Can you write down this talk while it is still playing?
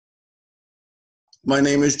My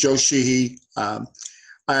name is Joe Sheehy. I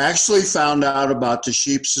actually found out about the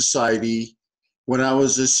Sheep Society when I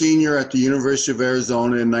was a senior at the University of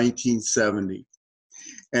Arizona in 1970.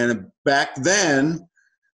 And back then,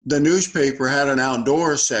 the newspaper had an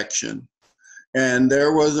outdoor section. And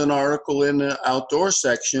there was an article in the outdoor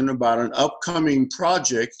section about an upcoming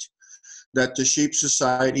project that the Sheep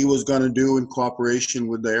Society was going to do in cooperation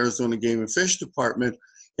with the Arizona Game and Fish Department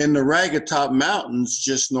in the Ragged Top Mountains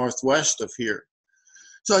just northwest of here.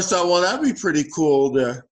 So I thought, well, that'd be pretty cool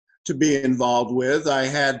to be involved with. I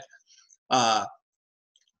had done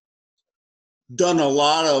a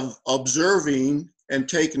lot of observing and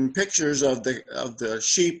taking pictures of the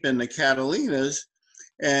sheep and the Catalinas,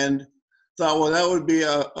 and thought, well, that would be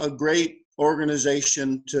a great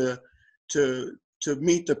organization to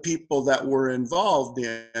meet the people that were involved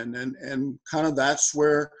in, and kind of that's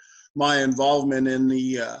where my involvement in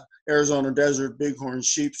the Arizona Desert Bighorn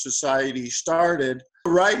Sheep Society started.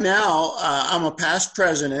 Right now, I'm a past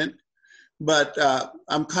president, but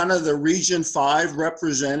I'm kind of the Region 5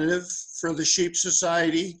 representative for the Sheep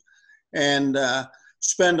Society, and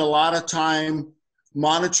spend a lot of time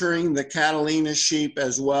monitoring the Catalina sheep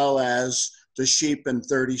as well as the sheep in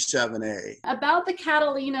 37A. About the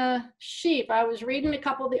Catalina sheep, I was reading a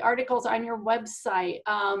couple of the articles on your website.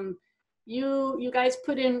 You guys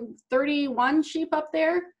put in 31 sheep up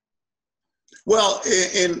there? Well,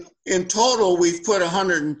 in total, we've put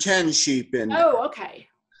 110 sheep in. Oh, okay.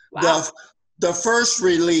 Wow. The first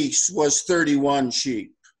release was 31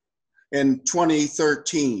 sheep in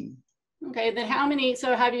 2013. Okay, then how many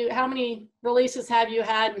releases have you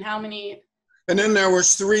had, and how many? And then there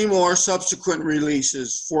was 3 more subsequent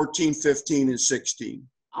releases, 14, 15, and 16.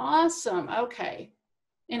 Awesome, okay.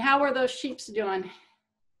 And how are those sheep doing?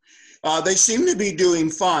 They seem to be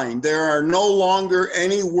doing fine. There are no longer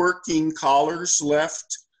any working collars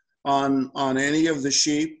left on any of the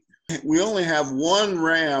sheep. We only have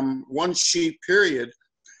one sheep period,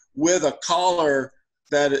 with a collar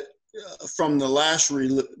that from the last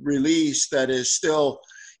release that is still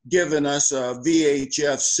giving us a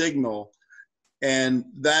VHF signal. And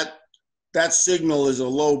that signal is a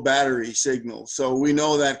low battery signal. So we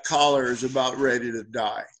know that collar is about ready to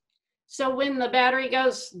die. So when the battery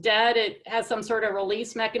goes dead, it has some sort of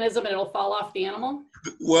release mechanism and it'll fall off the animal?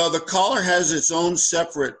 Well, the collar has its own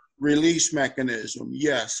separate release mechanism,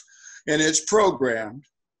 yes. And it's programmed.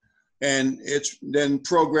 And it's then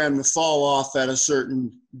programmed to fall off at a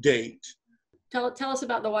certain date. Tell us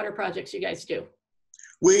about the water projects you guys do.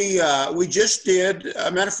 We just did, a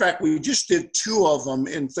matter of fact, we just did 2 of them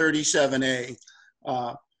in 37A.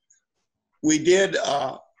 We did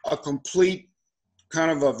a complete kind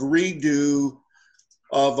of a redo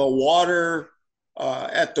of a water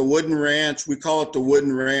at the Wooden Ranch. We call it the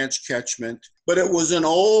Wooden Ranch catchment, but it was an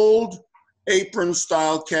old apron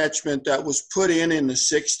style catchment that was put in the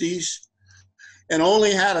 60s and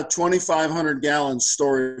only had a 2,500 gallon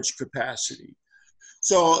storage capacity.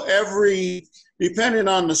 So depending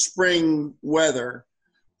on the spring weather,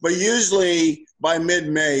 but usually by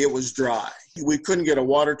mid-May it was dry. We couldn't get a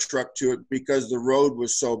water truck to it because the road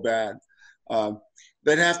was so bad.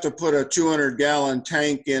 They'd have to put a 200 gallon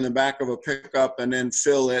tank in the back of a pickup and then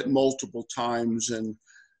fill it multiple times and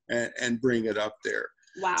bring it up there.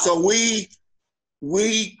 Wow. So we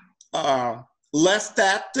left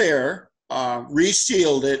that there,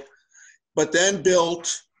 resealed it, but then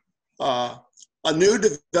built a new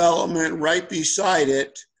development right beside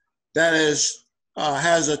it that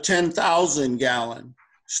has a 10,000 gallon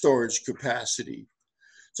storage capacity.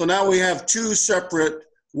 So now we have 2 separate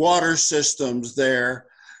water systems there,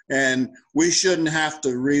 and we shouldn't have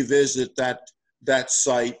to revisit that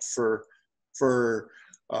site for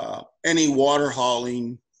any water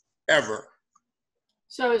hauling ever.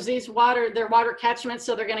 So is they're water catchments,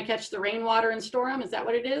 so they're going to catch the rainwater and store them? Is that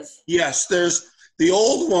what it is? Yes, the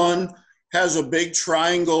old one has a big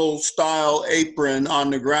triangle style apron on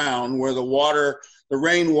the ground where the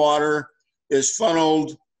rainwater is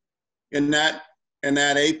funneled in that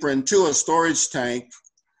apron to a storage tank,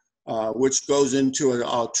 which goes into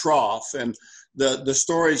a trough, and the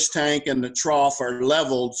storage tank and the trough are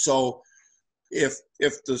leveled. So if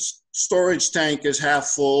the storage tank is half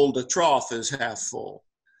full, the trough is half full.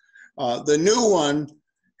 The new one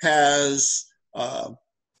has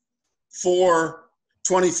 4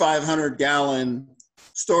 2,500 gallon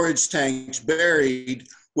storage tanks buried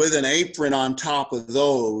with an apron on top of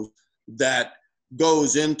those that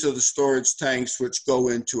goes into the storage tanks, which go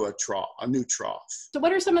into a new trough. So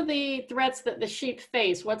what are some of the threats that the sheep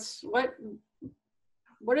face? What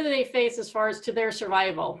do they face as far as to their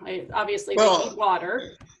survival? Obviously, they need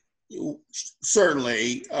water.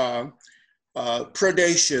 Certainly.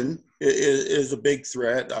 predation is a big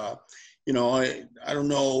threat. You know, I don't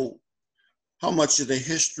know how much of the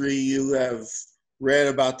history you have read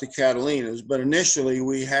about the Catalinas, but initially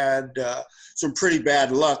we had some pretty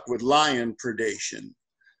bad luck with lion predation.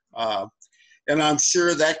 And I'm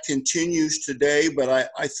sure that continues today, but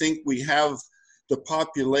I think we have the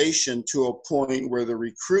population to a point where the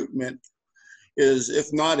recruitment is,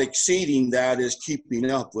 if not exceeding that, is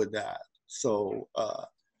keeping up with that. So.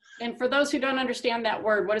 And for those who don't understand that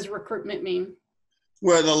word, what does recruitment mean?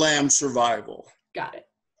 Well, the lamb survival. Got it.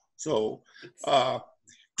 So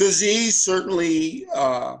disease certainly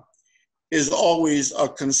is always a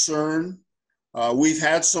concern. We've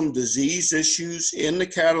had some disease issues in the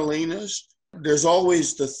Catalinas. There's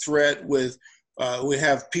always the threat with, we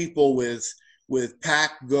have people with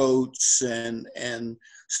pack goats and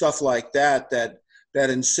stuff like that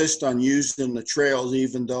insist on using the trails,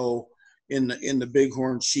 even though in the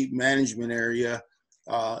Bighorn sheep management area,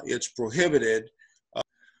 it's prohibited.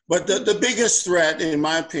 But the biggest threat, in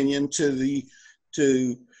my opinion,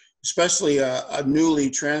 to especially a newly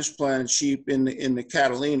transplanted sheep in the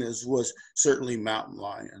Catalinas was certainly mountain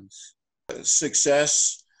lions.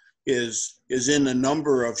 Success is in the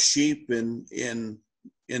number of sheep in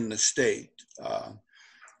the state.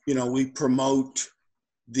 You know, we promote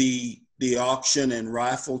the auction and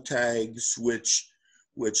raffle tags, which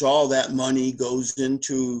all that money goes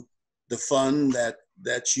into the fund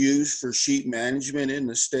that's used for sheep management in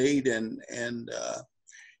the state, and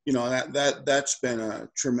you know, that's been a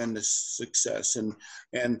tremendous success,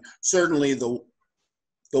 and certainly the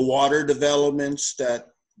water developments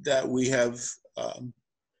that we have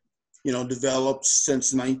you know, developed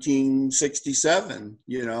since 1967,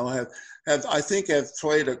 you know, have I think have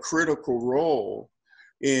played a critical role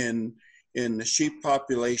in the sheep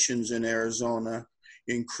populations in Arizona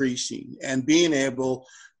increasing, and being able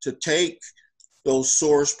to take those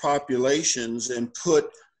source populations and put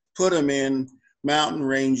them in mountain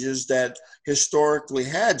ranges that historically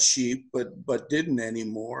had sheep but didn't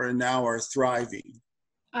anymore, and now are thriving.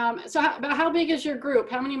 So about how big is your group?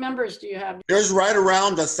 How many members do you have? There's right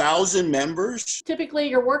around 1,000 members. Typically,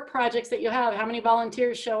 your work projects that you have, how many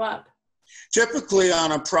volunteers show up? Typically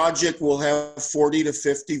on a project, we'll have 40 to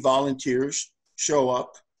 50 volunteers show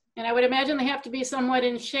up. And I would imagine they have to be somewhat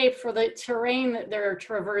in shape for the terrain that they're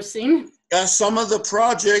traversing. Yeah, some of the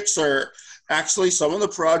projects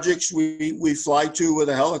we fly to with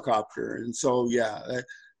a helicopter. And so, yeah.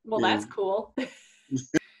 Well, that's cool.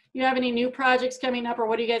 You have any new projects coming up, or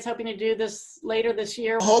what are you guys hoping to do later this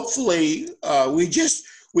year? Hopefully,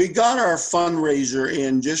 we got our fundraiser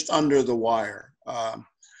in just under the wire.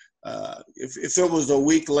 If it was a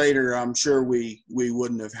week later, I'm sure we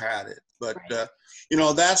wouldn't have had it. But right. You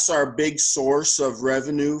know, that's our big source of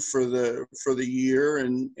revenue for the year,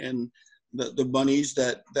 and the monies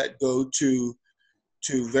that go to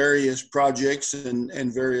various projects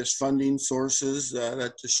and various funding sources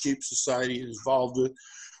that the Sheep Society is involved with.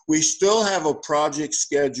 We still have a project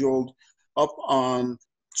scheduled up on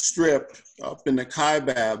Strip, up in the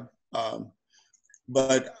Kaibab,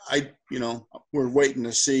 but we're waiting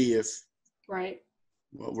to see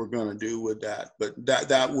what we're going to do with that. But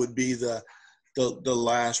that would be the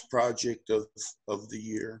last project of the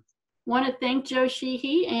year. Want to thank Joe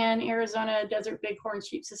Sheehy and Arizona Desert Bighorn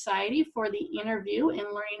Sheep Society for the interview and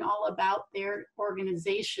learning all about their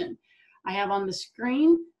organization. I have on the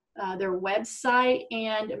screen their website,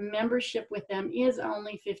 and membership with them is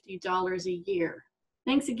only $50 a year.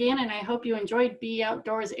 Thanks again, and I hope you enjoyed Be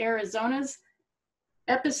Outdoors Arizona's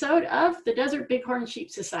episode of the Desert Bighorn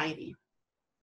Sheep Society.